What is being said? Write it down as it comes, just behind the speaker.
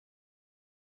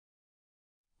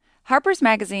Harper's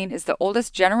Magazine is the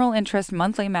oldest general interest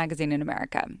monthly magazine in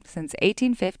America. Since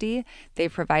 1850,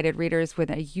 they've provided readers with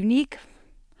a unique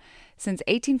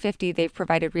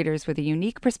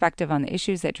perspective on the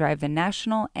issues that drive the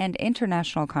national and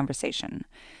international conversation.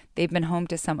 They've been home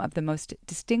to some of the most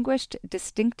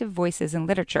distinctive voices in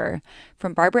literature,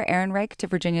 from Barbara Ehrenreich to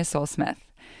Virginia Sole-Smith.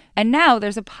 And now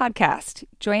there's a podcast.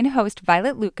 Join host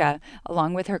Violet Lucca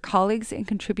along with her colleagues and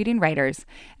contributing writers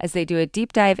as they do a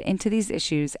deep dive into these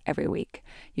issues every week.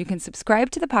 You can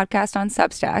subscribe to the podcast on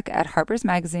Substack at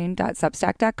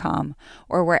harpersmagazine.substack.com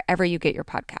or wherever you get your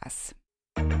podcasts.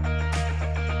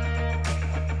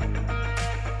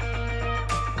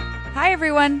 Hi,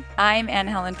 everyone. I'm Anne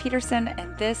Helen Peterson,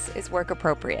 and this is Work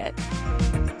Appropriate.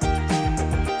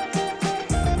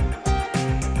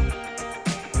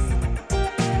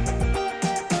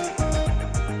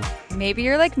 Maybe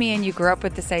you're like me and you grew up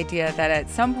with this idea that at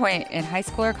some point in high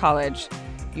school or college,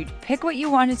 you'd pick what you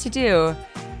wanted to do,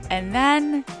 and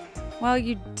then, well,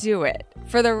 you do it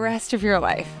for the rest of your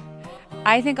life.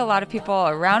 I think a lot of people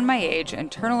around my age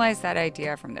internalize that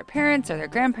idea from their parents or their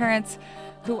grandparents,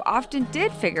 who often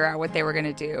did figure out what they were going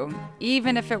to do,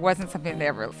 even if it wasn't something they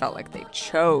ever felt like they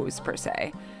chose, per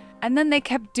se. And then they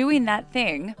kept doing that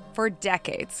thing for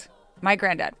decades. My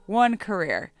granddad, one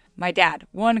career. My dad,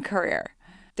 one career.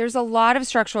 There's a lot of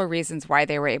structural reasons why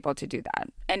they were able to do that.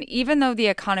 And even though the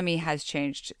economy has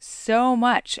changed so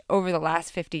much over the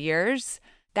last 50 years,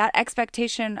 that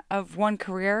expectation of one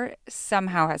career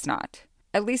somehow has not.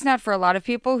 At least not for a lot of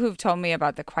people who've told me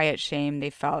about the quiet shame they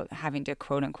felt having to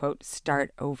quote unquote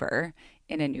start over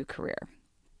in a new career.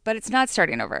 But it's not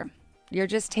starting over. You're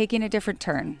just taking a different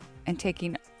turn and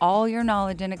taking all your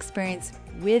knowledge and experience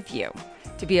with you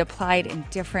to be applied in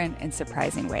different and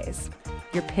surprising ways.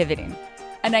 You're pivoting.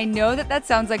 And I know that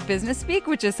sounds like business speak,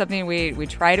 which is something we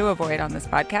try to avoid on this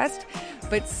podcast,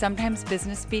 but sometimes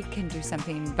business speak can do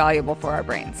something valuable for our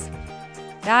brains.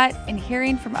 That and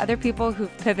hearing from other people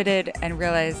who've pivoted and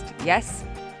realized, yes,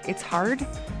 it's hard,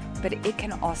 but it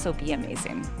can also be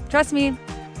amazing. Trust me,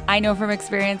 I know from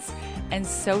experience, and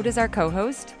so does our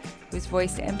co-host, whose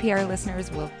voice NPR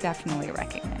listeners will definitely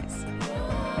recognize.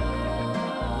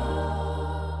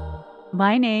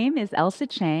 My name is Ailsa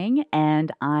Chang,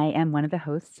 and I am one of the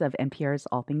hosts of NPR's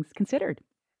All Things Considered.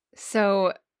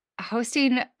 So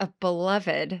hosting a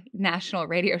beloved national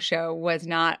radio show was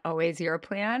not always your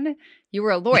plan. You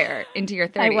were a lawyer into your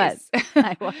 30s.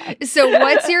 I was. So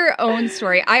what's your own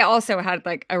story? I also had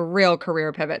like a real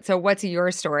career pivot. So what's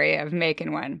your story of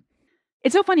making one?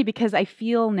 It's so funny because I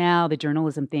feel now the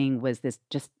journalism thing was this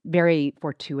just very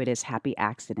fortuitous, happy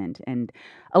accident. And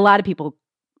a lot of people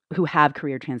who have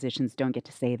career transitions don't get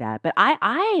to say that. But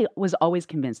I was always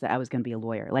convinced that I was going to be a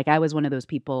lawyer. Like I was one of those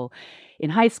people in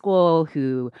high school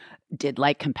who did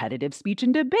like competitive speech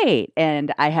and debate.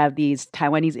 And I have these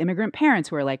Taiwanese immigrant parents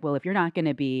who are like, well, if you're not going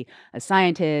to be a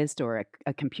scientist or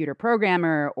a computer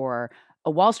programmer or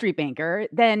a Wall Street banker,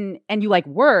 then, and you like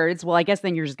words, well, I guess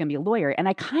then you're just going to be a lawyer. And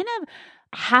I kind of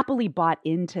happily bought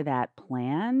into that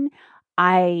plan.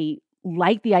 I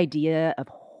like the idea of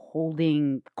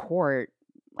holding court,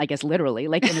 I guess literally,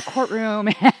 like in a courtroom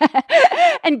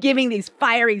and giving these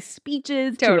fiery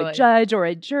speeches to a judge or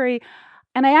a jury.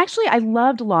 And I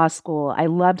loved law school. I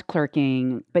loved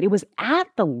clerking, but it was at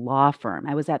the law firm.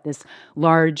 I was at this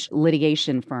large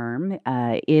litigation firm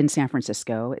in San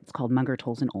Francisco. It's called Munger,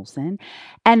 Tolles & Olson.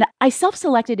 And I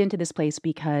self-selected into this place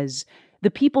because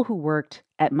the people who worked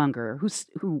at Munger,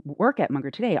 who work at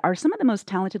Munger today, are some of the most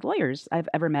talented lawyers I've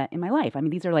ever met in my life. I mean,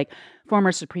 these are like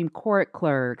former Supreme Court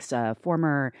clerks,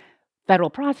 former federal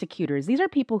prosecutors. These are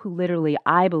people who literally,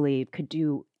 I believe, could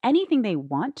do anything they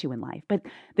want to in life, but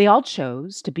they all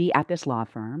chose to be at this law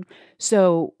firm.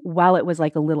 So while it was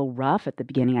like a little rough at the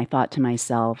beginning, I thought to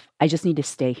myself, I just need to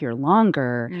stay here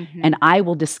longer and I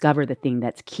will discover the thing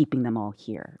that's keeping them all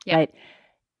here. Yeah. But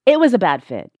it was a bad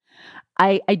fit.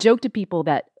 I joke to people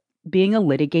that being a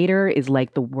litigator is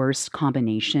like the worst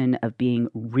combination of being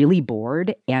really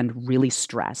bored and really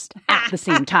stressed at the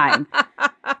same time.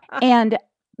 And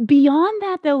beyond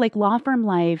that, though, like law firm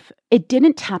life, it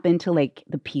didn't tap into like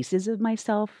the pieces of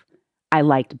myself I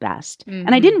liked best.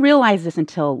 And I didn't realize this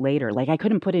until later. Like I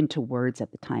couldn't put it into words at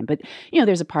the time. But, you know,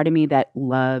 there's a part of me that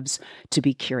loves to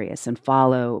be curious and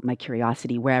follow my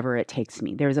curiosity wherever it takes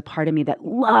me. There's a part of me that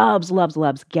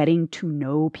loves getting to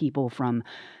know people from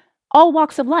all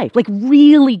walks of life, like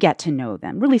really get to know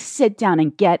them, really sit down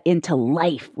and get into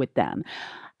life with them.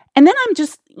 And then I'm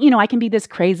just, you know, I can be this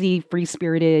crazy,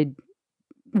 free-spirited,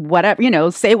 whatever, you know,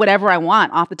 say whatever I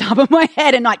want off the top of my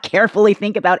head and not carefully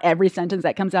think about every sentence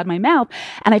that comes out of my mouth.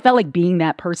 And I felt like being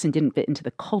that person didn't fit into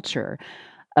the culture.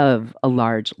 of a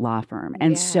large law firm.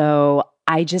 And so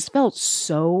I just felt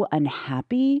so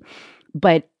unhappy.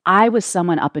 But I was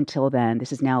someone up until then,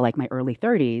 this is now like my early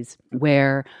 30s,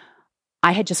 where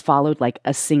I had just followed like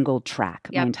a single track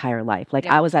my entire life. Like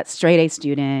I was that straight A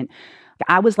student.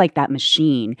 I was like that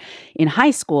machine in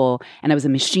high school, and I was a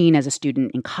machine as a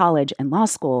student in college and law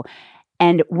school.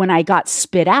 And when I got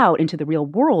spit out into the real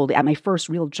world at my first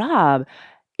real job,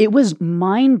 it was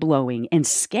mind-blowing and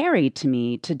scary to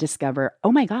me to discover,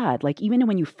 oh my God, like even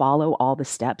when you follow all the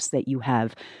steps that you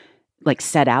have like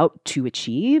set out to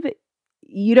achieve,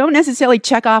 you don't necessarily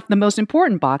check off the most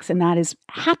important box, and that is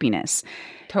happiness.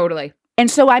 Totally.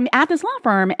 And so I'm at this law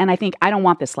firm and I think, I don't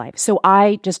want this life. So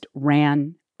I just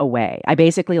ran away. I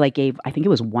basically like gave, I think it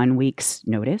was 1 week's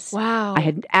notice. Wow. I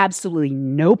had absolutely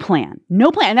no plan.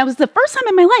 And that was the first time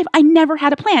in my life I never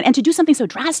had a plan. And to do something so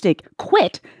drastic,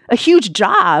 quit a huge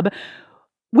job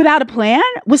without a plan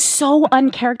was so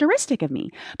uncharacteristic of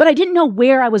me. But I didn't know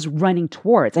where I was running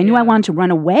towards. I knew I wanted to run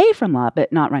away from law,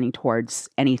 but not running towards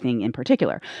anything in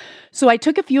particular. So I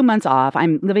took a few months off.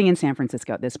 I'm living in San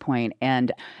Francisco at this point.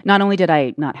 And not only did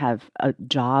I not have a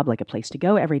job, like a place to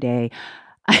go every day,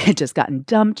 I had just gotten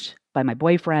dumped by my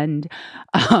boyfriend.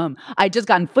 I'd just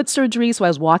gotten foot surgery. So I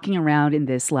was walking around in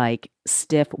this like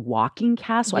stiff walking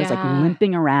cast. So I was like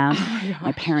limping around.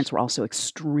 My parents were also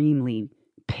extremely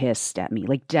pissed at me,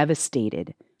 like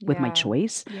devastated with my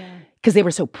choice because they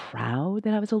were so proud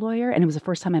that I was a lawyer. And it was the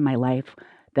first time in my life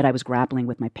that I was grappling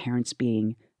with my parents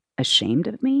being ashamed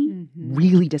of me,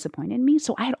 really disappointed in me.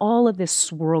 So I had all of this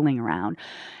swirling around,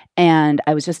 and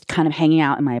I was just kind of hanging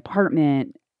out in my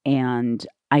apartment, and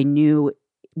I knew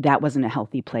that wasn't a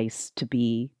healthy place to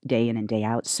be day in and day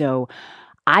out. So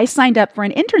I signed up for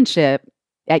an internship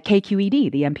at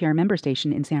KQED, the NPR member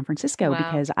station in San Francisco,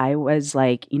 because I was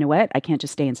like, you know what? I can't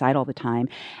just stay inside all the time.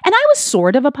 And I was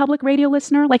sort of a public radio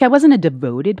listener. Like I wasn't a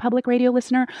devoted public radio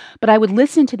listener, but I would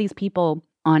listen to these people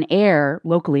on air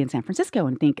locally in San Francisco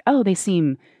and think, oh, they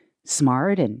seem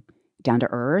smart and down to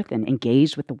earth and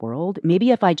engaged with the world.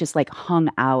 Maybe if I just like hung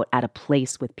out at a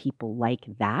place with people like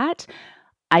that,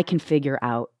 I can figure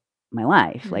out my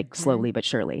life, like slowly but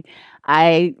surely.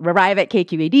 I arrive at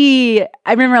KQAD.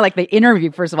 I remember like the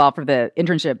interview, first of all, for the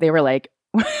internship, they were like,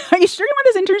 are you sure you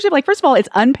want this internship? Like, first of all, it's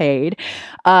unpaid.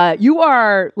 You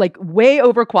are like way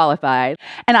overqualified.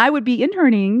 And I would be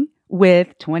interning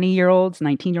with 20-year-olds,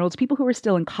 19-year-olds, people who were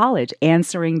still in college,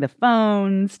 answering the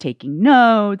phones, taking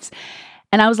notes.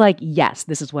 And I was like, yes,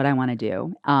 this is what I want to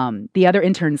do. The other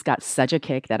interns got such a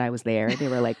kick that I was there. They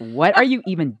were like, what are you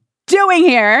even doing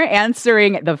here,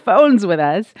 answering the phones with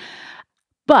us?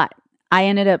 But I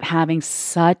ended up having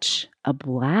such a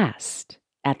blast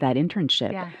at that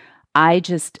internship. Yeah. I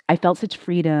felt such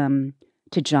freedom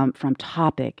to jump from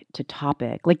topic to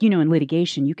topic. Like, you know, in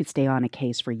litigation, you could stay on a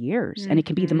case for years and it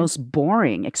can be the most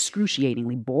boring,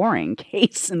 excruciatingly boring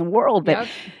case in the world. But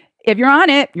if you're on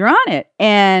it, you're on it.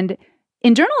 And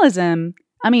in journalism,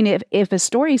 I mean, if a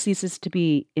story ceases to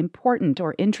be important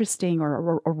or interesting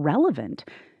or relevant,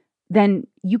 then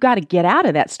you got to get out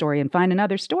of that story and find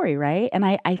another story, right? And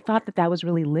I thought that was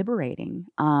really liberating.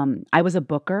 I was a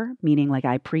booker, meaning like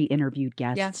I pre-interviewed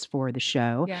guests for the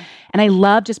show. Yeah. And I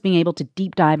love just being able to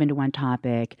deep dive into one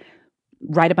topic,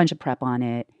 write a bunch of prep on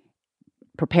it,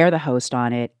 prepare the host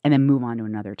on it, and then move on to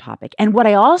another topic. And what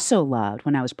I also loved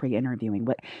when I was pre-interviewing,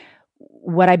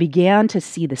 what I began to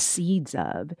see the seeds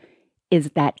of is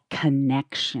that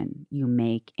connection you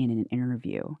make in an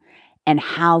interview. And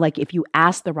how, like, if you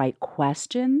ask the right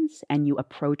questions and you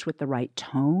approach with the right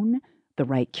tone, the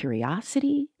right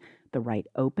curiosity, the right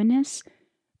openness,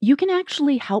 you can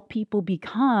actually help people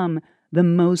become the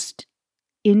most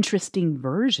interesting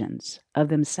versions of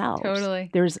themselves. Totally.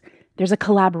 There's a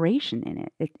collaboration in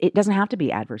it. It doesn't have to be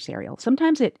adversarial.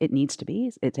 Sometimes it needs to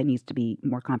be. It needs to be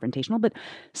more confrontational. But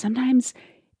sometimes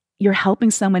you're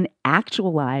helping someone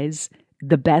actualize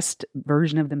the best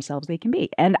version of themselves they can be.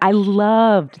 And I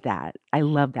loved that. I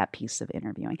love that piece of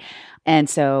interviewing. And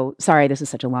so, sorry, this is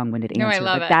such a long-winded answer. No, I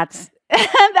love it. That's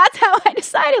how I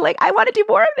decided, like, I want to do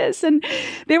more of this. And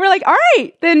they were like, all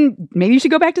right, then maybe you should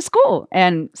go back to school.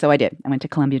 And so I did. I went to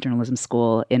Columbia Journalism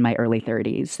School in my early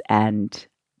 30s. And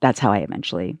that's how I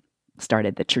eventually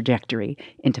started the trajectory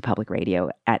into public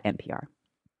radio at NPR.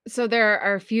 So there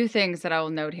are a few things that I will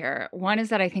note here. One is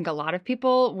that I think a lot of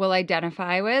people will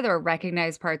identify with or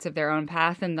recognize parts of their own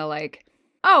path and the like,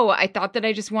 oh, I thought that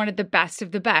I just wanted the best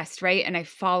of the best, right? And I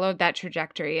followed that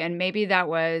trajectory. And maybe that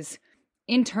was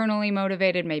internally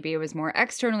motivated. Maybe it was more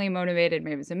externally motivated.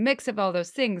 Maybe it was a mix of all those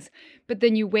things. But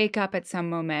then you wake up at some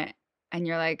moment and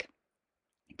you're like,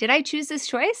 did I choose this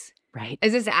choice? Right.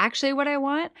 Is this actually what I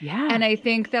want? Yeah. And I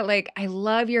think that like, I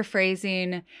love your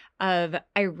phrasing of,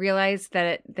 I realized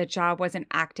that the job wasn't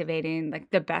activating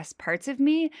like the best parts of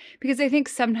me, because I think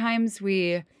sometimes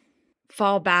we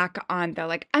fall back on the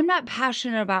like, I'm not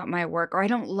passionate about my work, or I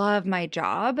don't love my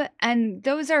job. And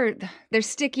they're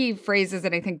sticky phrases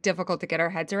that I think difficult to get our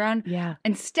heads around. Yeah.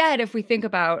 Instead, if we think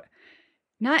about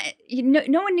no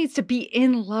one needs to be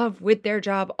in love with their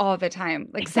job all the time.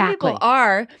 Like some people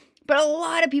are, but a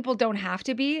lot of people don't have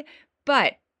to be.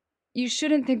 But you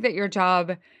shouldn't think that your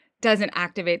job doesn't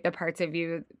activate the parts of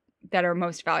you that are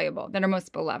most valuable, that are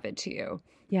most beloved to you.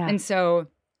 Yeah. And so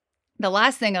the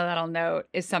last thing that I'll note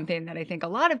is something that I think a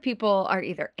lot of people are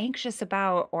either anxious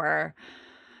about or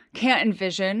can't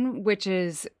envision, which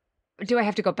is, do I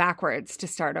have to go backwards to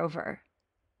start over?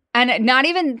 And not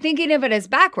even thinking of it as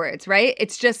backwards, right?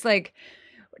 It's just like,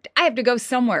 I have to go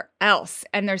somewhere else.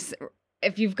 And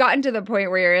if you've gotten to the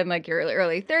point where you're in like your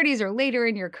early 30s or later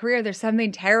in your career, there's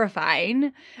something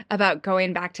terrifying about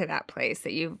going back to that place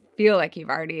that you feel like you've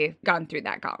already gone through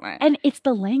that gauntlet. And it's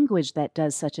the language that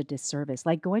does such a disservice.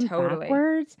 Like going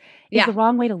backwards is the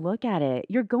wrong way to look at it.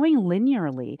 You're going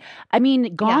linearly. I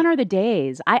mean, gone are the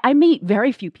days. I meet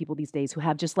very few people these days who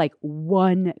have just like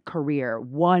one career,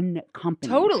 one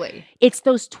company. Totally. It's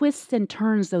those twists and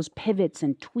turns, those pivots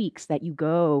and tweaks that you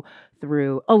go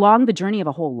through along the journey of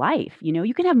a whole life. You know,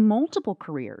 you can have multiple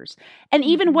careers. And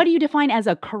even what do you define as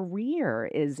a career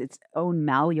is its own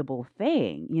malleable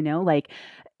thing, you know, like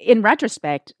in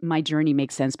retrospect, my journey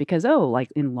makes sense because,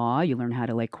 like in law, you learn how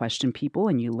to like question people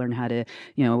and you learn how to,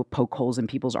 you know, poke holes in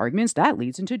people's arguments. That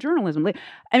leads into journalism.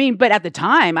 I mean, but at the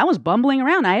time I was bumbling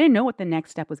around. I didn't know what the next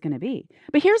step was going to be.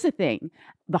 But here's the thing.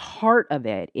 The heart of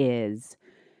it is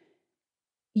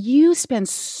you spend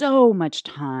so much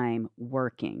time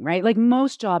working, right? Like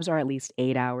most jobs are at least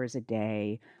 8 hours a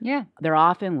day. Yeah. They're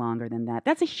often longer than that.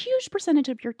 That's a huge percentage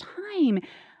of your time.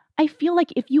 I feel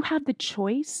like if you have the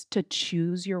choice to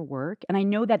choose your work, and I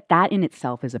know that that in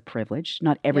itself is a privilege,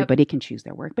 not everybody can choose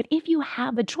their work, but if you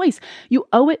have the choice, you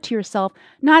owe it to yourself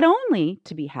not only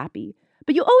to be happy,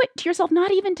 but you owe it to yourself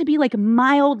not even to be like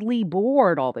mildly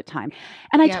bored all the time.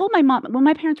 And I told my mom, when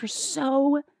my parents were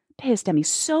so pissed at me,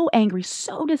 so angry,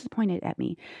 so disappointed at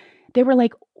me, they were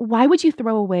like, why would you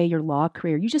throw away your law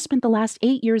career? You just spent the last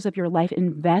 8 years of your life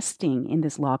investing in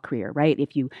this law career, right?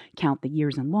 If you count the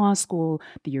years in law school,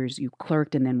 the years you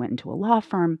clerked and then went into a law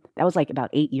firm, that was like about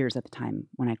 8 years at the time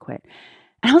when I quit.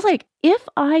 And I was like, if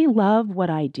I love what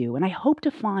I do and I hope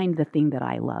to find the thing that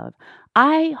I love,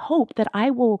 I hope that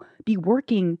I will be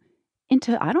working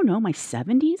into, I don't know, my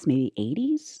 70s, maybe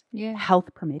 80s,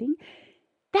 health permitting.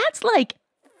 That's like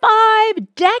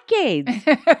 5 decades.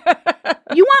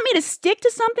 You want me to stick to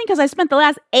something because I spent the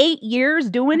last 8 years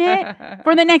doing it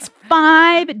for the next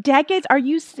 5 decades? Are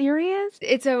you serious?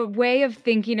 It's a way of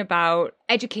thinking about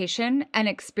education and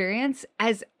experience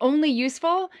as only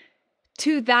useful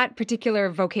to that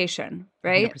particular vocation,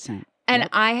 right? 100%. And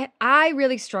I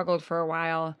really struggled for a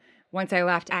while once I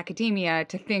left academia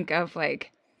to think of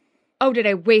like, oh, did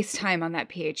I waste time on that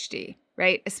PhD,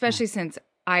 right? Especially since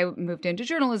I moved into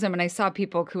journalism and I saw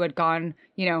people who had gone,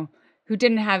 you know, who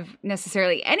didn't have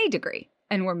necessarily any degree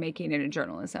and were making it in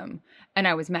journalism. And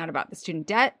I was mad about the student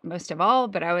debt most of all,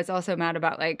 but I was also mad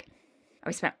about like,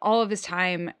 I spent all of this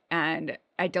time and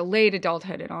I delayed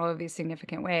adulthood in all of these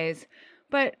significant ways.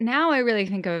 But now I really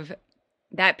think of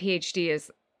that PhD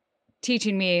as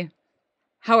teaching me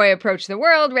how I approach the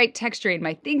world, right? Texturing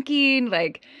my thinking,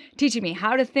 like teaching me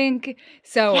how to think.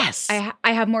 So I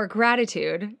have more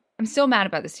gratitude. I'm still mad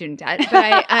about the student debt,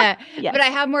 but but I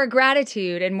have more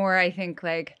gratitude and more, I think,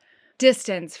 like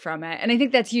distance from it. And I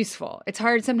think that's useful. It's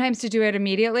hard sometimes to do it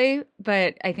immediately,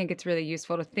 but I think it's really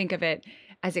useful to think of it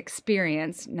as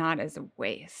experience, not as a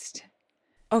waste.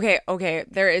 Okay.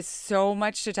 There is so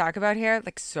much to talk about here,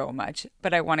 like so much,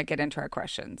 but I want to get into our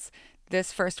questions.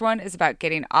 This first one is about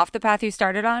getting off the path you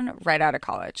started on right out of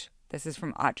college. This is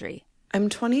from Audrey. I'm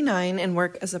 29 and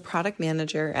work as a product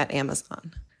manager at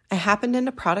Amazon. I happened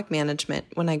into product management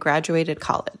when I graduated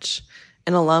college.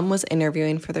 An alum was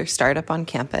interviewing for their startup on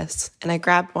campus, and I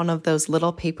grabbed one of those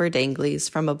little paper danglies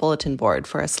from a bulletin board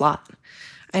for a slot.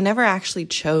 I never actually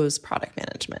chose product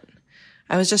management.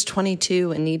 I was just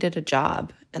 22 and needed a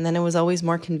job, and then it was always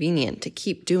more convenient to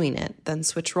keep doing it than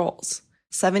switch roles.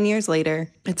 7 years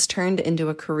later, it's turned into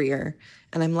a career,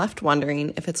 and I'm left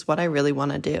wondering if it's what I really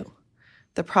want to do.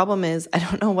 The problem is I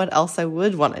don't know what else I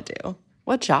would want to do.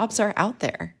 What jobs are out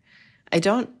there? I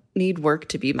don't need work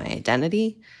to be my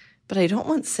identity, but I don't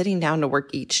want sitting down to work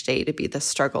each day to be the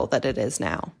struggle that it is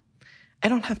now. I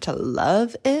don't have to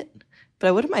love it, but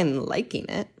I wouldn't mind liking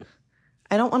it.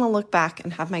 I don't want to look back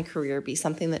and have my career be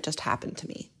something that just happened to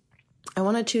me. I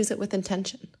want to choose it with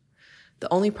intention.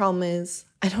 The only problem is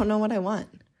I don't know what I want.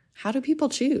 How do people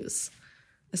choose?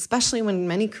 Especially when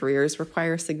many careers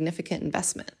require significant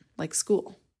investment, like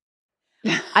school.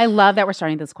 I love that we're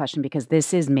starting this question because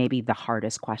this is maybe the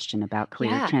hardest question about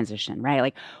career transition, right?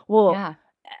 Like, well,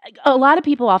 a lot of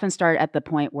people often start at the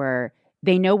point where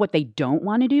they know what they don't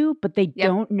want to do, but they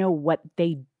don't know what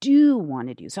they do want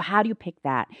to do. So how do you pick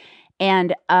that?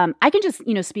 And I can just,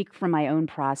 speak from my own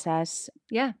process.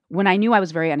 Yeah. When I knew I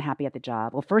was very unhappy at the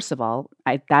job, well, first of all,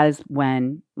 that is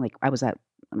when I was at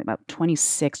about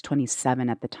 26, 27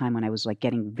 at the time when I was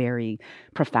getting very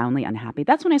profoundly unhappy.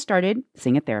 That's when I started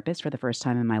seeing a therapist for the first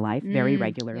time in my life very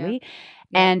regularly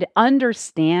and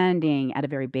understanding at a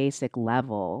very basic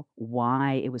level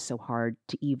why it was so hard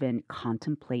to even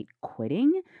contemplate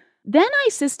quitting. Then I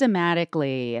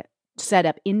systematically set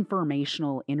up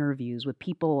informational interviews with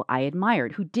people I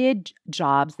admired who did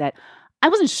jobs that I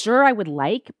wasn't sure I would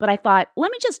like, but I thought, let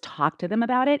me just talk to them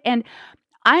about it. And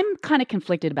I'm kind of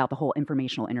conflicted about the whole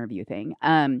informational interview thing.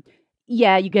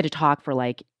 You get to talk for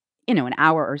an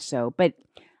hour or so, but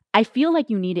I feel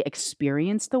like you need to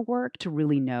experience the work to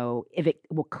really know if it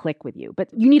will click with you. But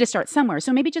you need to start somewhere.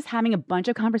 So maybe just having a bunch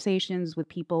of conversations with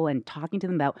people and talking to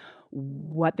them about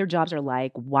what their jobs are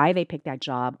like, why they picked that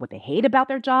job, what they hate about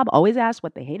their job. Always ask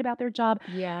what they hate about their job.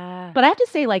 Yeah. But I have to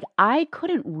say, I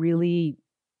couldn't really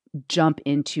jump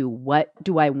into what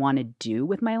do I want to do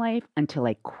with my life until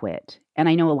I quit. And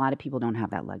I know a lot of people don't have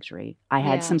that luxury. I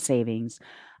had some savings.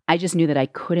 I just knew that I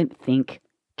couldn't think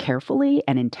carefully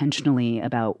and intentionally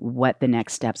about what the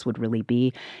next steps would really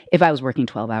be if I was working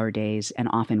 12-hour days and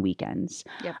often weekends.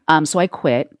 Yep. So I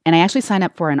quit, and I actually signed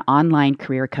up for an online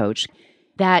career coach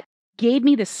that gave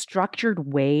me this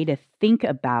structured way to think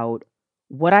about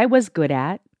what I was good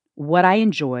at, what I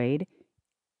enjoyed,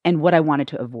 and what I wanted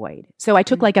to avoid. So I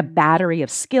took a battery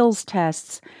of skills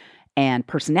tests and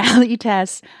personality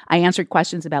tests. I answered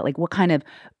questions about what kind of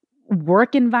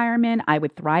work environment I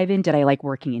would thrive in. Did I like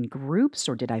working in groups,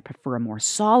 or did I prefer a more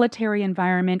solitary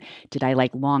environment? Did I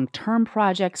like long-term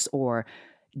projects or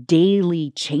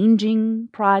daily changing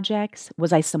projects?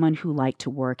 Was I someone who liked to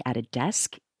work at a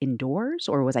desk indoors,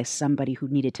 or was I somebody who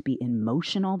needed to be in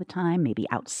motion all the time, maybe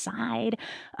outside,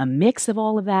 a mix of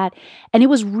all of that? And it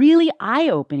was really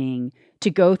eye-opening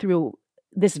to go through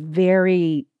this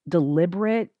very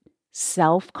deliberate,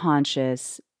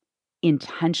 self-conscious,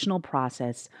 intentional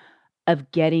process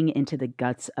of getting into the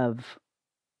guts of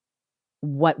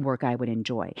what work I would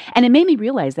enjoy. And it made me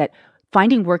realize that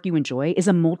finding work you enjoy is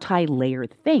a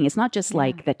multi-layered thing. It's not just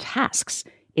the tasks.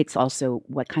 It's also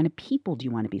what kind of people do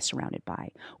you want to be surrounded by?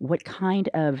 What kind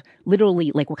of, literally,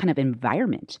 what kind of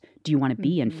environment do you want to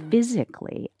be in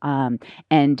physically?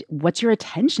 And what's your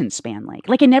attention span like?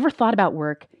 I never thought about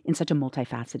work in such a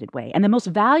multifaceted way. And the most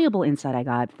valuable insight I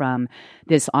got from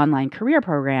this online career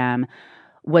program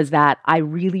was that I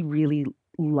really, really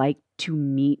like to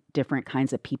meet different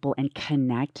kinds of people and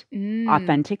connect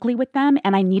authentically with them.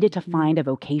 And I needed to find a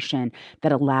vocation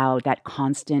that allowed that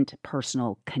constant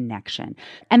personal connection.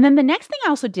 And then the next thing I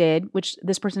also did, which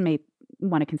this person may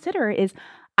want to consider, is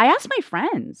I asked my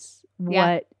friends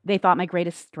what they thought my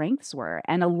greatest strengths were.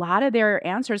 And a lot of their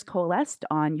answers coalesced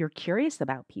on you're curious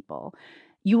about people.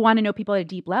 You want to know people at a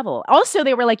deep level. Also,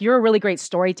 they were like, you're a really great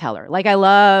storyteller. I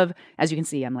love, as you can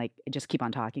see, I'm just keep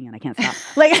on talking and I can't stop.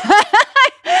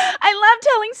 I love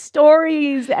telling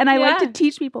stories and I like to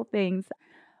teach people things.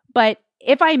 But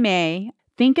if I may,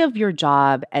 think of your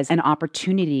job as an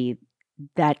opportunity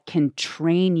that can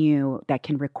train you, that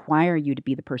can require you to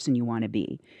be the person you want to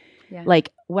be. Yeah.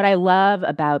 What I love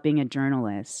about being a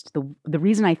journalist, the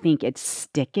reason I think it's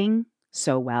sticking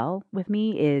so well with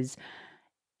me is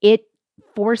it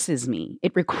forces me,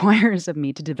 it requires of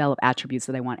me to develop attributes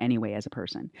that I want anyway as a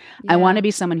person. I want to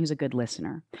be someone who's a good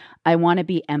listener. I want to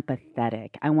be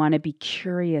empathetic. I want to be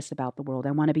curious about the world.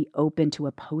 I want to be open to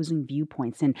opposing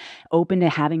viewpoints and open to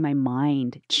having my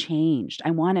mind changed.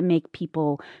 I want to make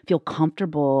people feel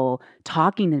comfortable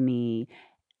talking to me,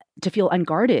 to feel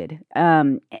unguarded.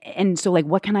 And so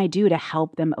what can I do to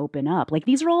help them open up?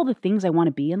 These are all the things I want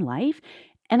to be in life.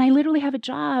 And I literally have a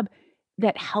job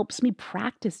that helps me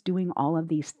practice doing all of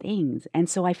these things. And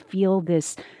so I feel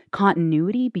this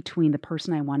continuity between the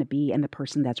person I want to be and the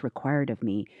person that's required of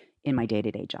me in my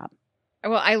day-to-day job.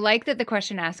 Well, I like that the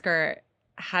question asker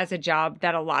has a job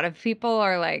that a lot of people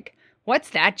are like,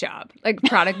 what's that job?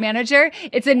 Product manager?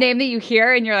 It's a name that you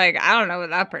hear and you're like, I don't know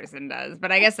what that person does,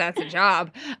 but I guess that's a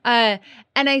job. And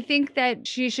I think that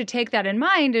she should take that in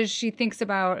mind as she thinks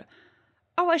about,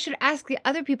 I should ask the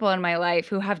other people in my life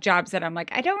who have jobs that I'm like,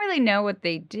 I don't really know what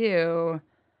they do.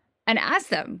 and ask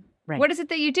them, Right. what is it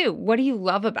that you do? What do you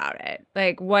love about it?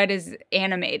 Like, what is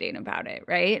animating about it,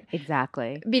 right?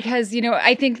 Exactly. Because,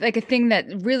 I think like a thing that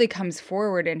really comes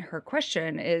forward in her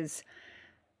question is,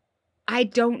 I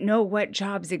don't know what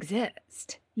jobs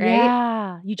exist, right?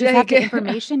 Yeah, you just have to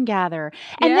information gather.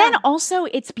 And then also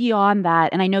it's beyond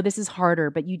that. And I know this is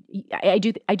harder, but I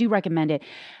do recommend it.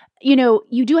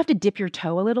 You do have to dip your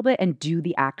toe a little bit and do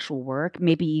the actual work,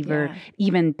 maybe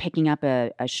even picking up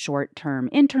a short-term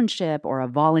internship or a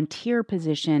volunteer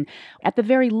position. At the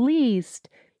very least,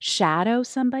 shadow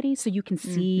somebody so you can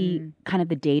see kind of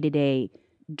the day-to-day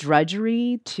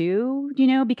drudgery too,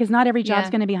 because not every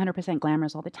job's going to be 100%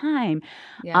 glamorous all the time.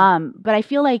 But I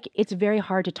feel like it's very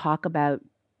hard to talk about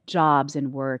jobs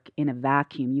and work in a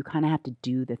vacuum. You kind of have to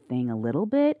do the thing a little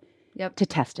bit to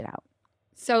test it out.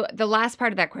 So the last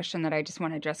part of that question that I just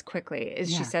want to address quickly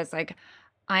is she says, like,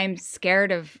 I'm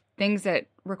scared of things that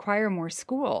require more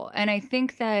school. And I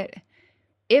think that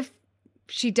if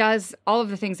she does all of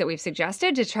the things that we've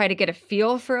suggested to try to get a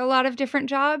feel for a lot of different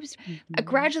jobs,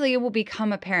 gradually it will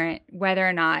become apparent whether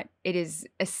or not it is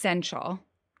essential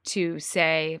to,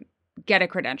 say, get a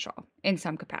credential in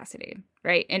some capacity,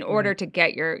 right? In order to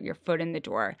get your foot in the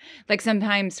door. Like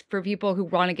sometimes for people who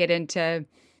want to get into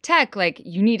tech, like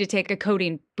you need to take a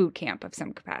coding boot camp of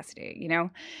some capacity,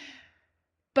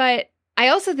 But I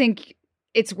also think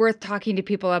it's worth talking to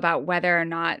people about whether or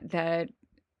not the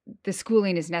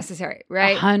schooling is necessary,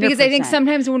 right? 100%. Because I think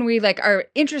sometimes when we like are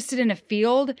interested in a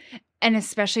field, and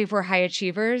especially if we're high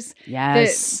achievers,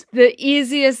 the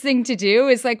easiest thing to do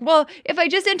is like, well, if I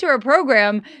just enter a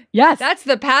program, that's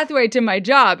the pathway to my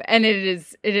job. And it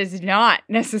is not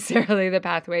necessarily the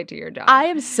pathway to your job. I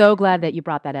am so glad that you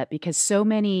brought that up because so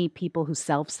many people who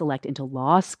self-select into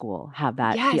law school have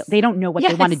that feel. They don't know what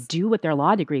they want to do with their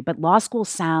law degree, but law school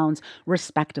sounds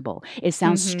respectable. It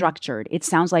sounds structured. It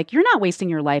sounds like you're not wasting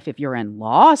your life if you're in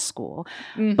law school.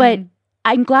 But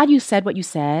I'm glad you said what you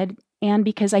said. And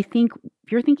because I think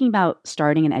if you're thinking about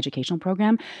starting an educational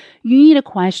program, you need to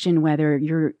question whether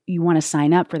you want to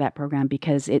sign up for that program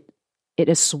because it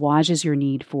assuages your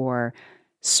need for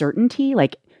certainty.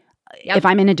 Like if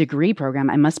I'm in a degree program,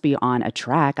 I must be on a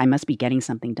track. I must be getting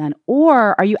something done.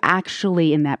 Or are you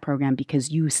actually in that program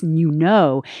because you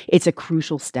know it's a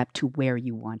crucial step to where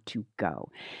you want to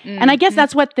go? And I guess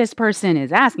that's what this person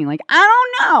is asking. Like, I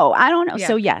don't know. Yeah.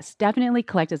 So yes, definitely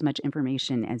collect as much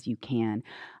information as you can.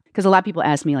 Because a lot of people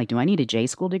ask me, like, do I need a J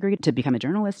school degree to become a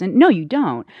journalist? And no, you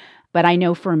don't. But I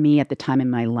know for me at the time in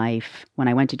my life, when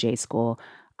I went to J school,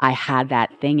 I had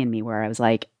that thing in me where I was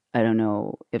like, I don't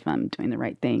know if I'm doing the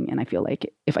right thing. And I feel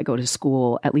like if I go to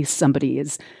school, at least somebody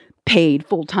is paid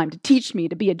full time to teach me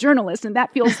to be a journalist. And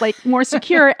that feels like more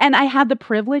secure. And I had the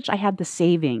privilege, I had the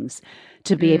savings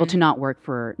to be able to not work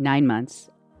for 9 months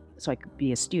so I could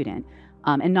be a student.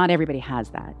 And not everybody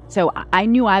has that. So I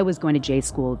knew I was going to J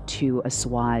school to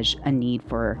assuage a need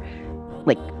for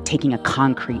like taking a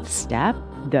concrete step,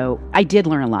 though I did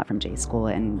learn a lot from J school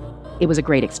and it was a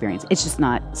great experience. It's just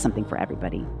not something for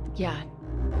everybody. Yeah.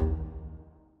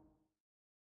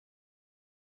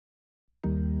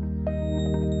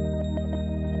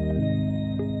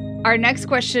 Our next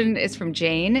question is from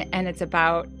Jane, and it's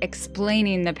about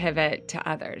explaining the pivot to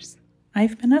others.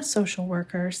 I've been a social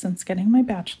worker since getting my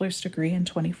bachelor's degree in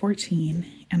 2014,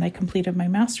 and I completed my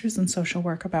master's in social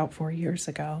work about 4 years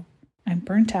ago. I'm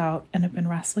burnt out and have been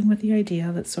wrestling with the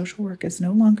idea that social work is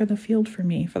no longer the field for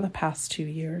me for the past 2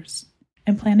 years.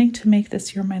 I'm planning to make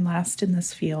this year my last in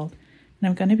this field, and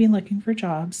I'm going to be looking for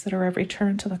jobs that are a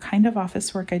return to the kind of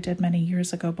office work I did many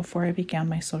years ago before I began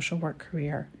my social work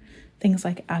career, things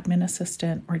like admin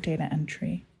assistant or data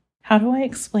entry. How do I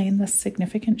explain this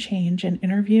significant change in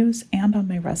interviews and on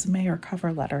my resume or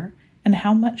cover letter? And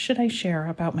how much should I share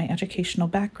about my educational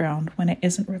background when it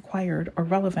isn't required or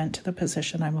relevant to the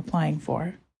position I'm applying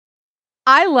for?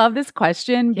 I love this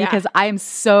question because I am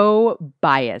so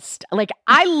biased. Like,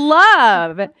 I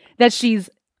love that she's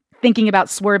thinking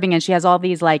about swerving and she has all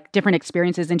these like different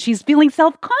experiences and she's feeling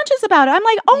self-conscious about it. I'm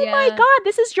like, oh my God,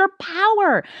 this is your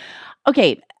power.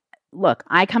 Okay. Look,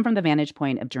 I come from the vantage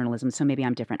point of journalism, so maybe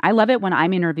I'm different. I love it when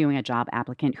I'm interviewing a job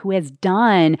applicant who has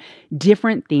done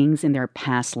different things in their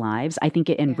past lives. I think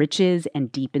it enriches and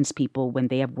deepens people when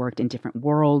they have worked in different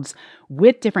worlds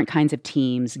with different kinds of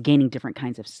teams, gaining different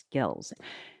kinds of skills.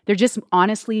 They're just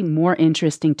honestly more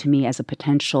interesting to me as a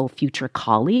potential future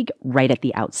colleague right at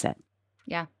the outset.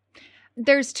 Yeah.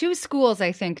 There's two schools,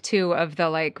 I think, too, of the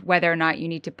like whether or not you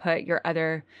need to put your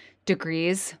other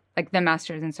degrees, like the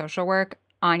master's in social work,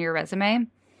 on your resume,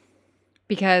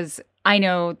 because I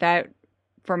know that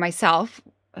for myself,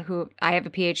 who I have a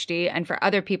PhD, and for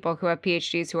other people who have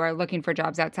PhDs who are looking for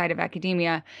jobs outside of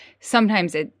academia,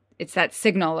 sometimes it's that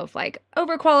signal of like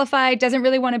overqualified, doesn't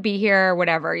really want to be here,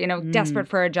 whatever, desperate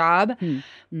for a job.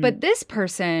 But this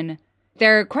person,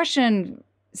 their question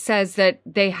says that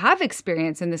they have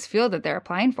experience in this field that they're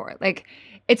applying for. Like,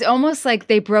 it's almost like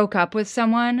they broke up with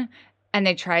someone and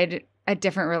they tried a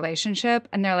different relationship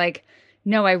and they're like,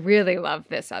 no, I really love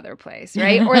this other place,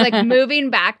 right? Or like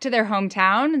moving back to their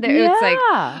hometown. It's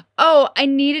like, oh, I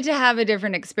needed to have a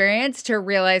different experience to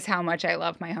realize how much I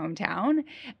love my hometown.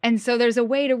 And so there's a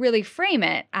way to really frame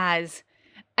it as,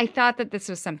 I thought that this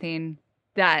was something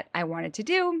that I wanted to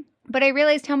do, but I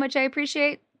realized how much I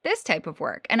appreciate this type of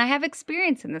work, and I have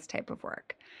experience in this type of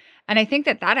work. And I think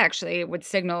that actually would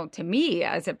signal to me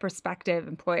as a prospective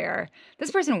employer, this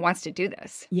person wants to do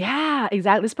this. Yeah,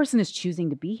 exactly. This person is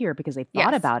choosing to be here because they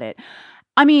thought about it.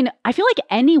 I mean, I feel like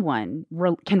anyone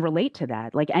can relate to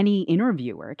that. Like any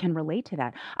interviewer can relate to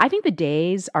that. I think the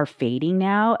days are fading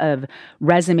now of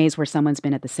resumes where someone's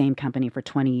been at the same company for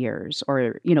 20 years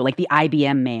or, like the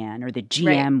IBM man or the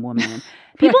GM woman.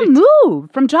 People move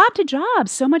from job to job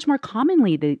so much more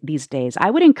commonly these days.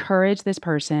 I would encourage this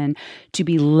person to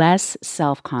be less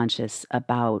self-conscious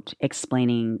about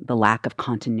explaining the lack of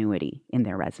continuity in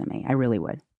their resume. I really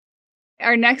would.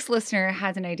 Our next listener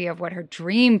has an idea of what her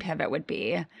dream pivot would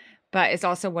be, but is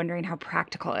also wondering how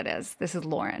practical it is. This is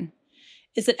Lauren.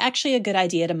 Is it actually a good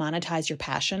idea to monetize your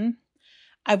passion?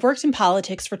 I've worked in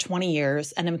politics for 20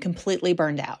 years and am completely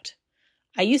burned out.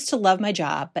 I used to love my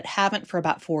job, but haven't for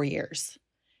about 4 years.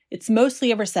 It's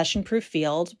mostly a recession-proof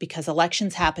field because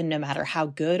elections happen no matter how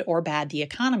good or bad the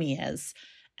economy is,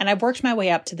 and I've worked my way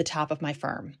up to the top of my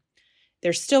firm.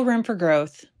 There's still room for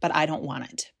growth, but I don't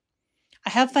want it. I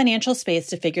have financial space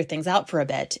to figure things out for a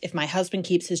bit if my husband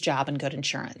keeps his job and good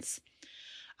insurance.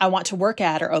 I want to work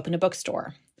at or open a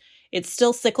bookstore. It's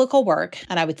still cyclical work,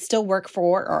 and I would still work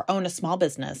for or own a small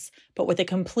business, but with a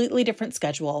completely different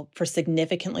schedule for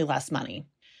significantly less money.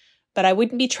 But I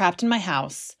wouldn't be trapped in my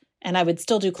house, and I would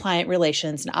still do client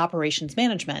relations and operations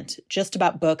management, just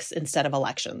about books instead of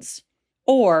elections.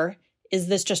 Or is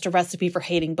this just a recipe for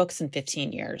hating books in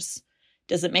 15 years?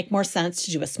 Does it make more sense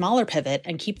to do a smaller pivot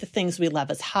and keep the things we love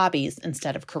as hobbies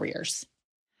instead of careers?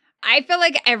 I feel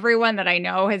like everyone that I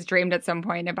know has dreamed at some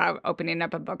point about opening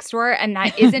up a bookstore. And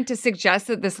that isn't to suggest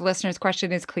that this listener's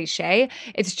question is cliche.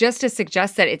 It's just to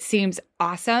suggest that it seems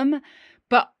awesome,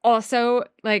 but also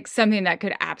like something that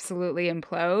could absolutely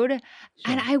implode. Sure.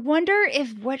 And I wonder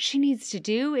if what she needs to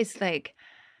do is like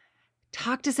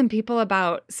talk to some people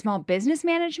about small business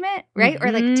management, right?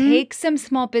 Or like take some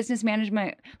small business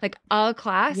management, like a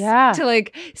class to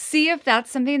like see if that's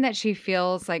something that she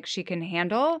feels like she can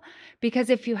handle. Because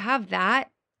if you have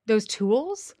those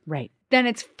tools, right, then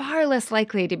it's far less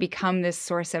likely to become this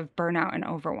source of burnout and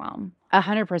overwhelm.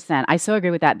 100%. I so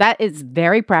agree with that. That is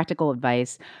very practical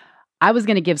advice. I was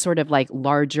going to give sort of like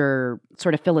larger,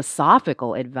 sort of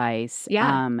philosophical advice.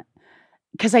 Yeah.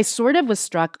 Because I sort of was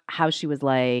struck how she was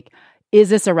like, is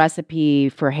this a recipe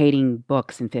for hating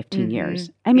books in 15 years?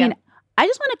 I mean, I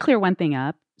just want to clear one thing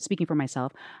up, speaking for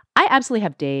myself. I absolutely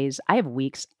have days, I have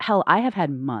weeks, hell, I have had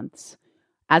months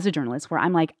as a journalist where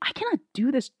I'm like, I cannot do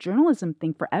this journalism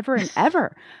thing forever and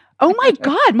ever. Oh my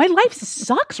God, my life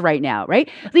sucks right now, right?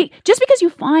 Like, just because you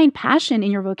find passion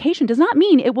in your vocation does not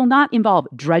mean it will not involve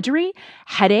drudgery,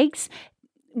 headaches,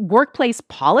 workplace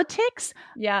politics,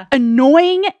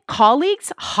 annoying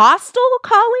colleagues, hostile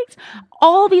colleagues,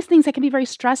 all these things that can be very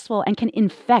stressful and can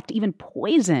infect, even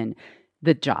poison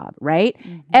the job, right?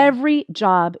 Every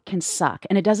job can suck.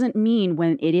 And it doesn't mean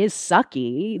when it is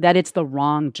sucky that it's the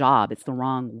wrong job, it's the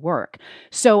wrong work.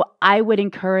 So I would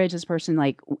encourage this person,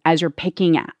 like, as you're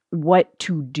picking what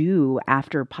to do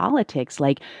after politics,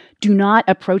 like, do not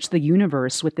approach the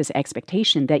universe with this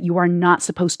expectation that you are not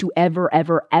supposed to ever,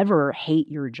 ever, ever hate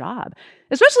your job.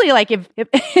 Especially like if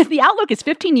the outlook is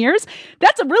 15 years,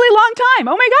 that's a really long time.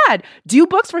 Oh my God, do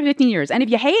books for 15 years. And if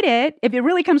you hate it, if it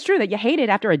really comes true that you hate it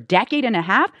after a decade and a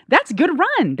half, that's a good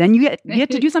run. Then you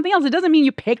get to do something else. It doesn't mean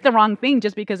you picked the wrong thing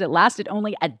just because it lasted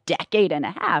only a decade and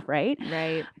a half, right?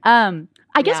 Right.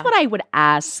 I guess what I would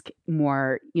ask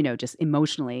more, just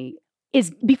emotionally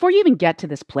is before you even get to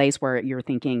this place where you're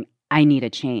thinking, I need a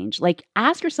change, like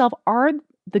ask yourself, are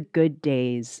the good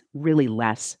days really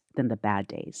less than the bad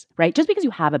days, right? Just because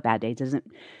you have a bad day doesn't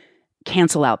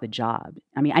cancel out the job.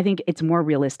 I mean, I think it's more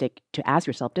realistic to ask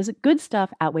yourself, does good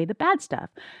stuff outweigh the bad stuff?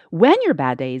 When your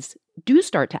bad days do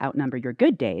start to outnumber your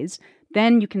good days,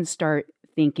 then you can start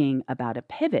thinking about a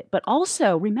pivot. But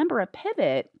also remember, a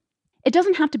pivot, it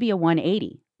doesn't have to be a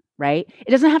 180, right?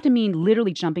 It doesn't have to mean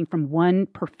literally jumping from one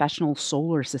professional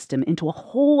solar system into a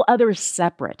whole other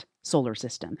separate solar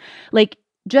system. Like,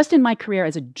 just in my career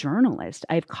as a journalist,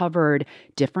 I've covered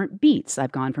different beats.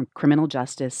 I've gone from criminal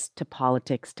justice to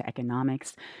politics to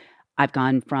economics. I've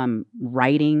gone from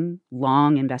writing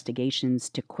long investigations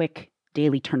to quick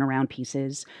daily turnaround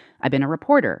pieces. I've been a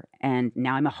reporter, and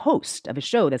now I'm a host of a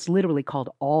show that's literally called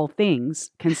All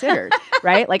Things Considered,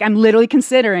 right? Like, I'm literally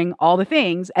considering all the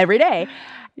things every day.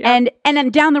 Yep. And then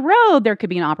down the road, there could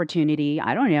be an opportunity,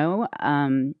 I don't know,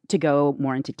 to go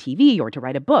more into TV or to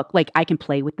write a book. Like, I can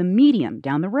play with the medium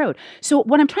down the road. So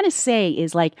what I'm trying to say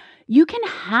is, like, you can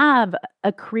have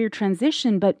a career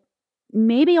transition, but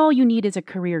maybe all you need is a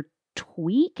career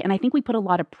tweak. And I think we put a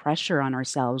lot of pressure on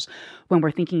ourselves when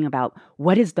we're thinking about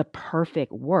what is the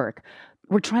perfect work.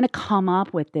 We're trying to come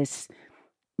up with this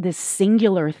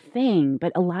singular thing,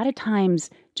 but a lot of times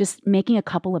just making a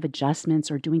couple of adjustments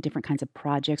or doing different kinds of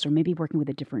projects, or maybe working with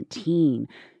a different team,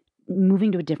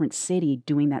 moving to a different city,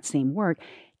 doing that same work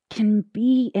can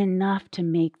be enough to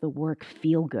make the work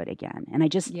feel good again. And I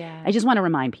just want to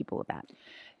remind people of that.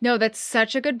 No, that's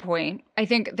such a good point. I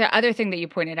think the other thing that you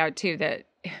pointed out too, that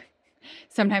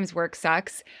sometimes work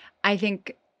sucks. I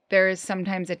think there is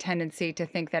sometimes a tendency to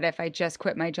think that if I just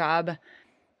quit my job,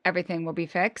 everything will be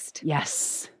fixed.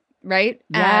 Yes. Right?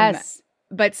 Yes.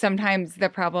 But sometimes the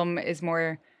problem is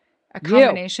more a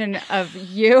combination of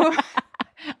you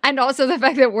and also the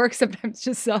fact that work sometimes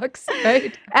just sucks,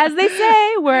 right? As they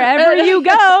say, wherever you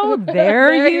go,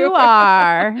 there you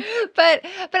are. But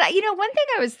one thing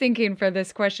I was thinking for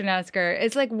this question asker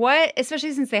is, like, what,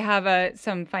 especially since they have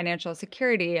some financial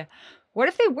security, what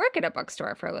if they work at a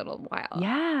bookstore for a little while?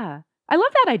 Yeah. I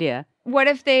love that idea. What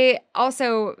if they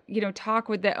also, talk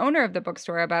with the owner of the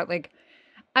bookstore about, like,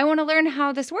 I want to learn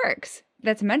how this works.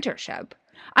 That's mentorship.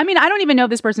 I mean, I don't even know if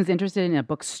this person's interested in a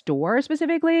bookstore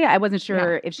specifically. I wasn't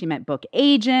sure if she meant book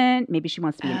agent. Maybe she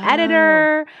wants to be an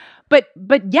editor. But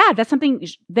yeah, that's something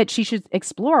that she should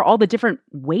explore, all the different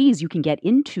ways you can get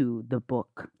into the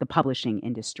publishing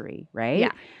industry, right?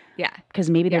 Yeah. Yeah. Because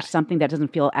maybe there's something that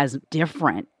doesn't feel as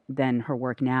different than her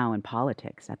work now in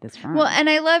politics at this firm. Well, and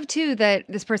I love too that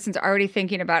this person's already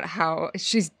thinking about how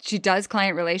she does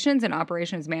client relations and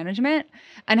operations management,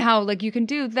 and how, like, you can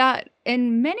do that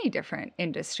in many different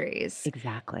industries.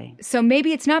 Exactly. So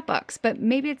maybe it's not books, but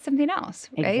maybe it's something else,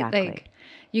 right? Exactly. Like,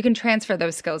 you can transfer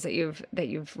those skills that you've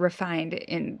refined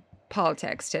in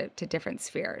politics to different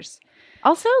spheres.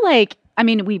 Also, like, I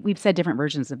mean, we've said different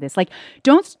versions of this. Like,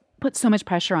 don't put so much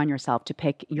pressure on yourself to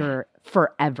pick your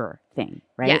forever thing,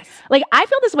 right? Yes. Like, I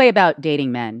feel this way about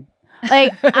dating men.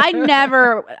 Like, I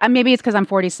never, maybe it's because I'm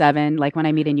 47, like, when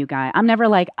I meet a new guy, I'm never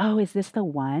like, oh, is this the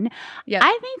one? Yeah.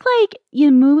 I think, like,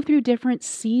 you move through different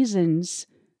seasons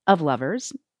of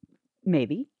lovers,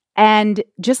 maybe. And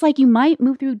just like you might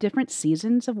move through different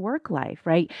seasons of work life,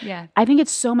 right? Yeah. I think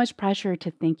it's so much pressure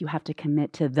to think you have to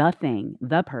commit to the thing,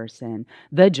 the person,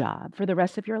 the job for the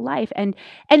rest of your life. And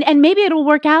maybe it'll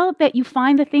work out that you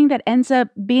find the thing that ends up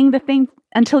being the thing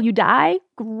until you die,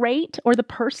 great. Or the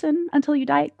person until you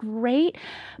die, great.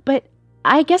 But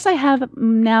I guess I have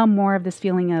now more of this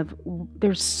feeling of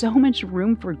there's so much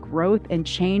room for growth and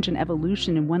change and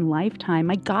evolution in one lifetime.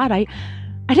 My God, I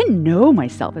didn't know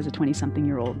myself as a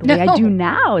 20-something-year-old the way I do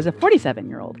now as a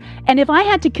 47-year-old. And if I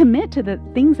had to commit to the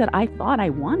things that I thought I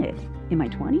wanted in my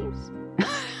 20s,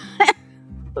 it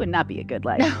would not be a good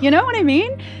life. No. You know what I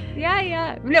mean?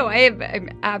 Yeah. No, I'm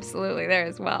absolutely there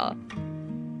as well.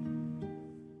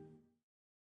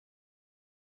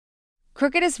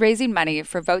 Crooked is raising money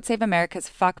for Vote Save America's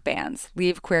Fuck Bans,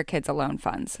 Leave Queer Kids Alone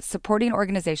funds, supporting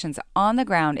organizations on the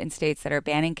ground in states that are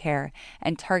banning care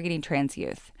and targeting trans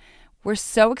youth. We're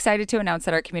so excited to announce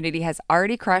that our community has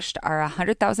already crushed our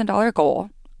 $100,000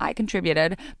 goal. I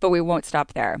contributed, but we won't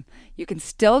stop there. You can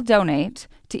still donate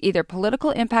to either political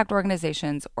impact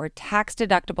organizations or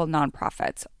tax-deductible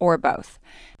nonprofits, or both.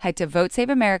 Head to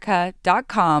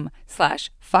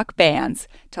votesaveamerica.com/fuckbans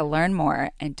to learn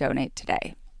more and donate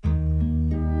today.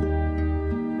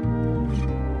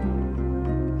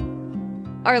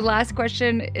 Our last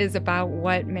question is about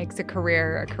what makes a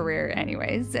career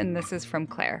anyways, and this is from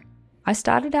Claire. I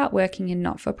started out working in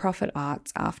not-for-profit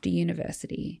arts after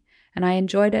university, and I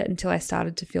enjoyed it until I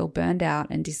started to feel burned out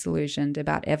and disillusioned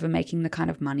about ever making the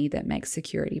kind of money that makes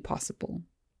security possible.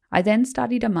 I then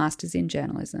studied a master's in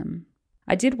journalism.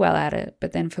 I did well at it,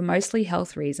 but then for mostly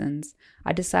health reasons,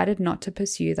 I decided not to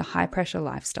pursue the high-pressure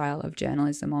lifestyle of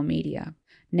journalism or media.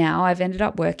 Now I've ended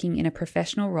up working in a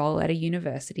professional role at a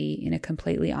university in a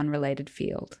completely unrelated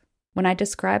field. When I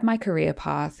describe my career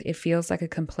path, it feels like a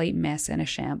complete mess and a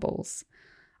shambles.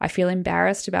 I feel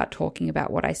embarrassed about talking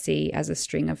about what I see as a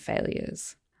string of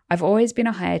failures. I've always been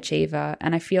a high achiever,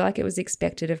 and I feel like it was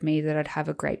expected of me that I'd have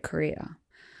a great career.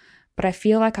 But I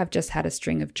feel like I've just had a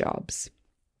string of jobs.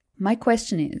 My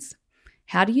question is,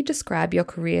 how do you describe your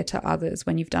career to others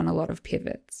when you've done a lot of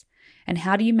pivots? And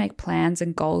how do you make plans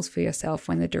and goals for yourself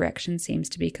when the direction seems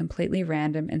to be completely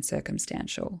random and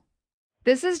circumstantial?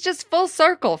 This is just full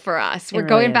circle for us. We're really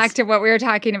going is. back to what we were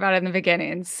talking about in the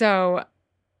beginning. So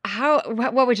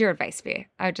what would your advice be?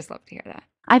 I would just love to hear that.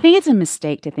 I think it's a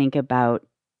mistake to think about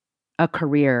a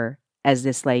career as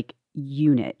this like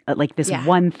unit, like this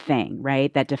one thing,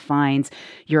 right? That defines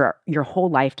your whole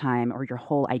lifetime or your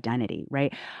whole identity,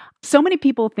 right? So many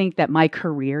people think that my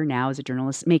career now as a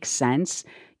journalist makes sense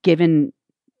given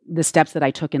the steps that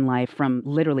I took in life from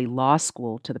literally law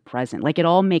school to the present. Like it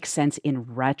all makes sense in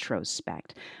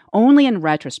retrospect, only in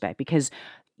retrospect, because,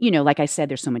 like I said,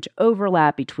 there's so much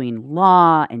overlap between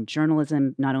law and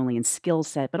journalism, not only in skill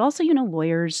set, but also,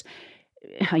 lawyers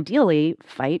ideally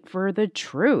fight for the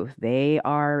truth. They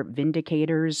are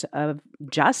vindicators of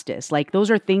justice. Like those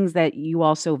are things that you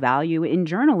also value in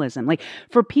journalism. Like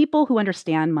for people who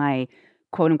understand my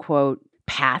quote unquote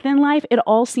path in life, it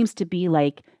all seems to be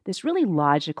like this really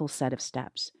logical set of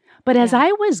steps. But as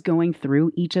I was going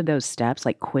through each of those steps,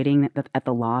 like quitting at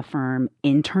the law firm,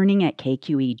 interning at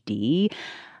KQED,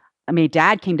 my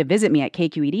dad came to visit me at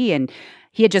KQED and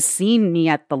he had just seen me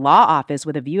at the law office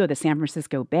with a view of the San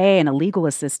Francisco Bay and a legal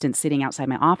assistant sitting outside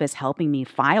my office helping me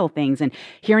file things. And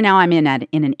here now I'm in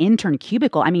an intern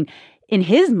cubicle. I mean, in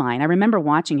his mind, I remember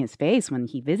watching his face when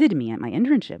he visited me at my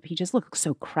internship. He just looked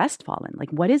so crestfallen.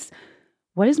 Like, what is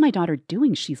my daughter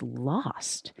doing? She's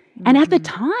lost. Mm-hmm. And at the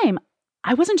time,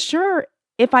 I wasn't sure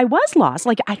if I was lost.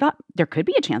 Like, I thought there could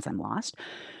be a chance I'm lost.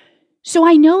 So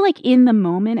I know, like, in the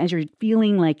moment, as you're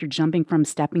feeling like you're jumping from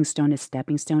stepping stone to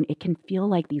stepping stone, it can feel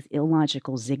like these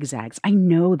illogical zigzags. I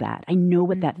know that. I know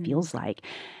what that feels like.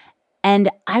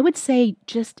 And I would say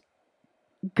just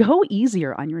go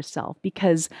easier on yourself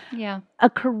because a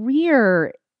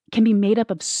career can be made up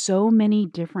of so many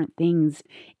different things.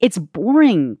 It's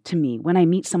boring to me when I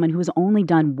meet someone who has only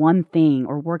done one thing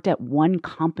or worked at one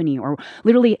company or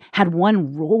literally had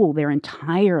one role their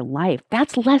entire life.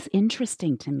 That's less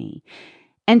interesting to me.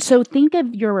 And so think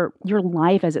of your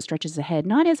life as it stretches ahead,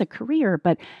 not as a career,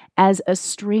 but as a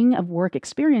string of work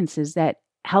experiences that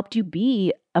helped you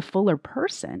be a fuller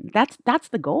person. That's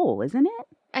the goal, isn't it?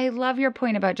 I love your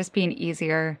point about just being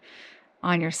easier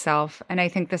on yourself. And I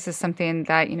think this is something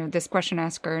that, this question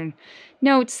asker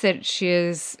notes that she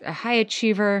is a high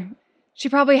achiever. She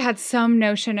probably had some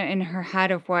notion in her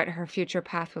head of what her future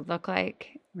path would look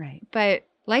like. Right. But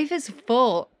life is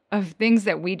full of things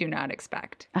that we do not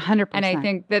expect. 100%. And I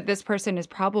think that this person is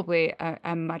probably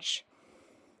a much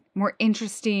more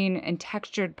interesting and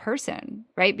textured person,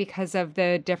 right? Because of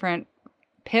the different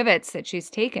pivots that she's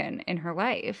taken in her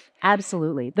life.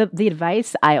 Absolutely. The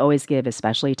advice I always give,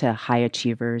 especially to high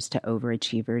achievers, to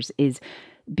overachievers, is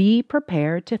be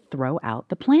prepared to throw out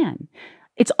the plan.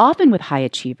 It's often with high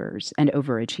achievers and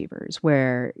overachievers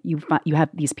where you have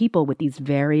these people with these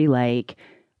very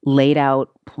laid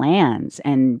out plans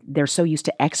and they're so used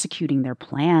to executing their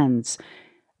plans.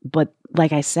 But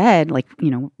like I said,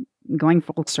 going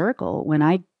full circle, when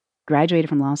I graduated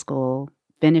from law school,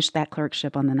 finished that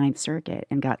clerkship on the Ninth Circuit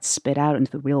and got spit out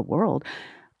into the real world,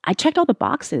 I checked all the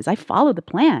boxes. I followed the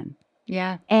plan.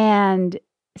 Yeah. And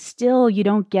still you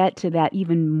don't get to that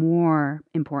even more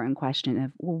important question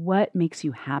of, well, what makes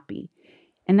you happy?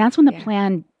 And that's when the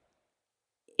plan,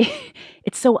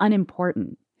 it's so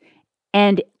unimportant.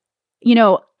 And,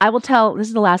 I will tell, this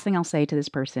is the last thing I'll say to this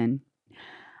person.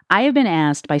 I have been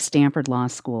asked by Stanford Law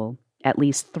School at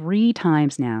least 3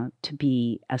 times now to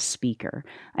be a speaker.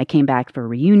 I came back for a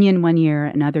reunion one year.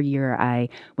 Another year, I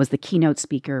was the keynote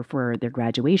speaker for their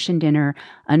graduation dinner.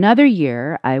 Another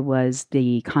year, I was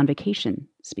the convocation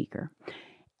speaker.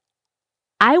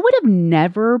 I would have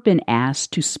never been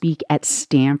asked to speak at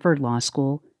Stanford Law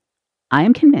School, I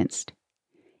am convinced,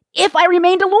 if I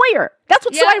remained a lawyer. That's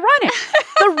what's so ironic.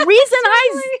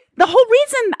 The whole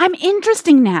reason I'm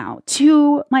interesting now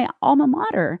to my alma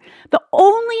mater, the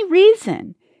only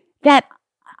reason that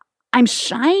I'm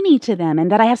shiny to them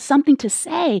and that I have something to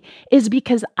say is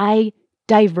because I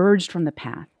diverged from the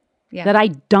path, that I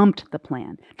dumped the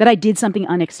plan, that I did something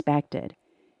unexpected.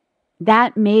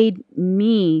 That made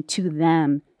me to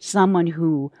them someone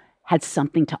who had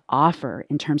something to offer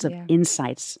in terms of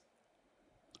insights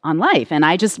on life. And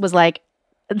I just was like,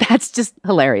 that's just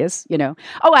hilarious,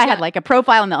 Oh, I had a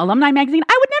profile in the alumni magazine.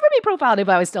 I would never be profiled if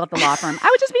I was still at the law firm. I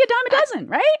would just be a dime a dozen,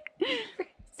 right?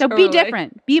 So Be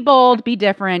different, be bold, be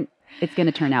different. It's going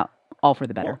to turn out all for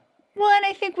the better. Well, and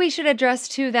I think we should address,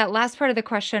 too, that last part of the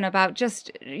question about just,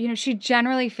 she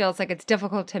generally feels like it's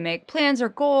difficult to make plans or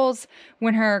goals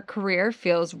when her career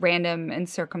feels random and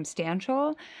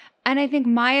circumstantial. And I think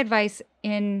my advice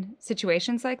in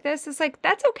situations like this is like,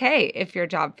 that's okay if your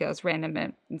job feels random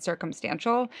and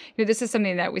circumstantial. This is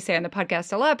something that we say on the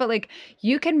podcast a lot, but like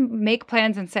you can make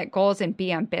plans and set goals and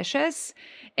be ambitious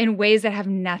in ways that have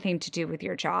nothing to do with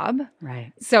your job.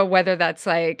 Right. So whether that's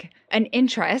like an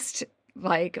interest,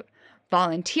 like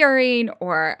volunteering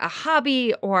or a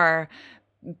hobby or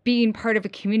being part of a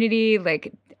community,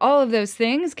 like all of those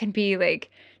things can be like,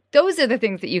 those are the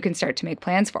things that you can start to make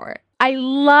plans for. I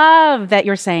love that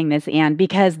you're saying this, Anne,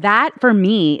 because that for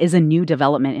me is a new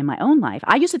development in my own life.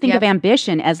 I used to think of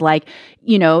ambition as like,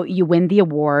 you win the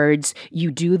awards,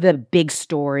 you do the big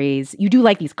stories, you do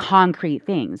like these concrete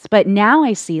things. But now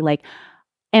I see like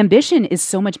ambition is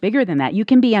so much bigger than that. You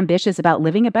can be ambitious about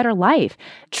living a better life,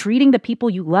 treating the people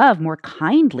you love more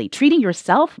kindly, treating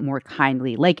yourself more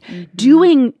kindly, like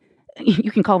doing, you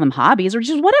can call them hobbies or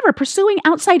just whatever, pursuing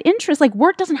outside interests. Like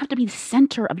work doesn't have to be the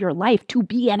center of your life to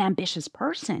be an ambitious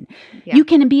person. Yeah. You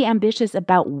can be ambitious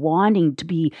about wanting to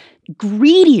be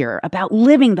greedier, about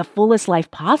living the fullest life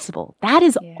possible. That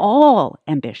is all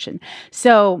ambition.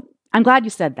 So I'm glad you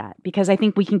said that because I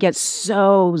think we can get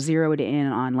so zeroed in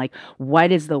on like,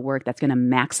 what is the work that's going to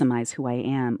maximize who I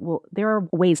am? Well, there are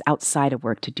ways outside of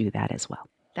work to do that as well.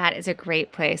 That is a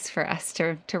great place for us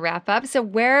to wrap up. So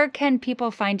where can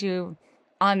people find you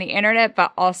on the internet,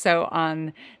 but also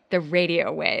on the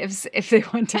radio waves if they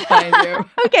want to find you?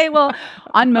 Okay, well,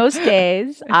 on most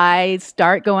days, I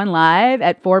start going live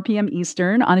at 4 p.m.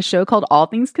 Eastern on a show called All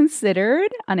Things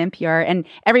Considered on NPR. And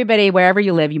everybody, wherever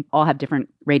you live, you all have different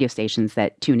radio stations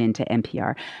that tune into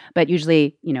NPR. But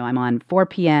usually, I'm on 4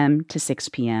 p.m. to 6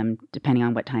 p.m., depending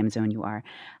on what time zone you are.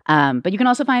 But you can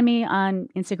also find me on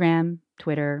Instagram,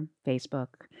 Twitter, Facebook,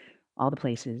 all the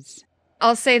places.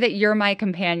 I'll say that you're my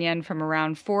companion from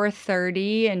around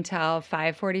 4:30 until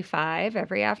 5:45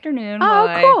 every afternoon. Cool.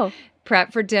 I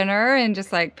prep for dinner and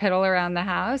just like piddle around the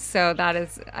house. So that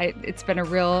is, it's been a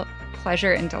real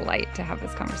pleasure and delight to have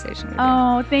this conversation with you.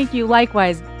 Oh, thank you.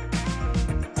 Likewise.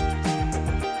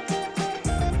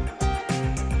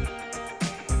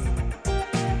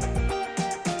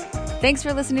 Thanks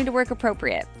for listening to Work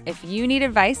Appropriate. If you need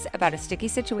advice about a sticky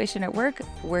situation at work,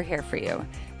 we're here for you.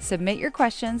 Submit your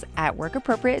questions at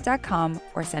workappropriate.com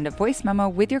or send a voice memo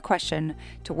with your question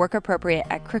to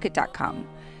workappropriate@crooked.com.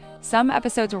 Some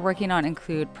episodes we're working on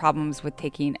include problems with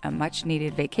taking a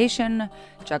much-needed vacation,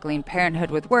 juggling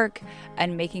parenthood with work,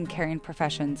 and making caring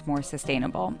professions more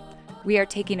sustainable. We are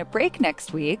taking a break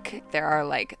next week. There are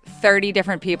like 30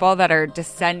 different people that are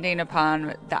descending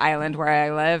upon the island where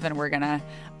I live, and we're going to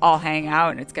all hang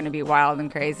out, and it's going to be wild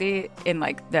and crazy in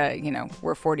like the,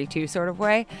 we're 42 sort of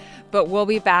way. But we'll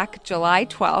be back July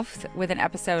 12th with an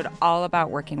episode all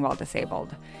about working while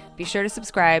disabled. Be sure to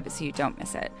subscribe so you don't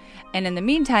miss it. And in the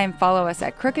meantime, follow us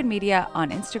at Crooked Media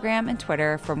on Instagram and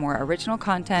Twitter for more original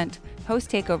content, host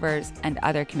takeovers, and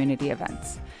other community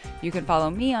events. You can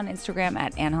follow me on Instagram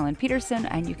at AnneHelenPeterson,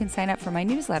 and you can sign up for my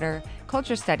newsletter,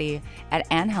 Culture Study, at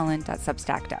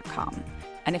annehelen.substack.com.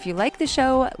 And if you like the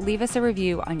show, leave us a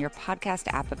review on your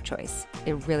podcast app of choice.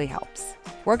 It really helps.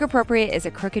 Work Appropriate is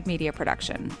a Crooked Media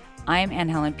production. I'm Anne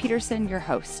Helen Peterson, your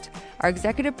host. Our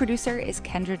executive producer is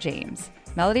Kendra James.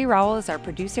 Melody Rowell is our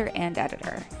producer and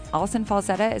editor. Alison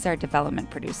Falzetta is our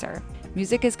development producer.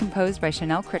 Music is composed by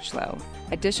Chanel Critchlow.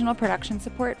 Additional production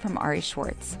support from Ari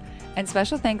Schwartz. And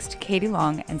special thanks to Katie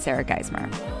Long and Sarah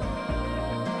Geismer.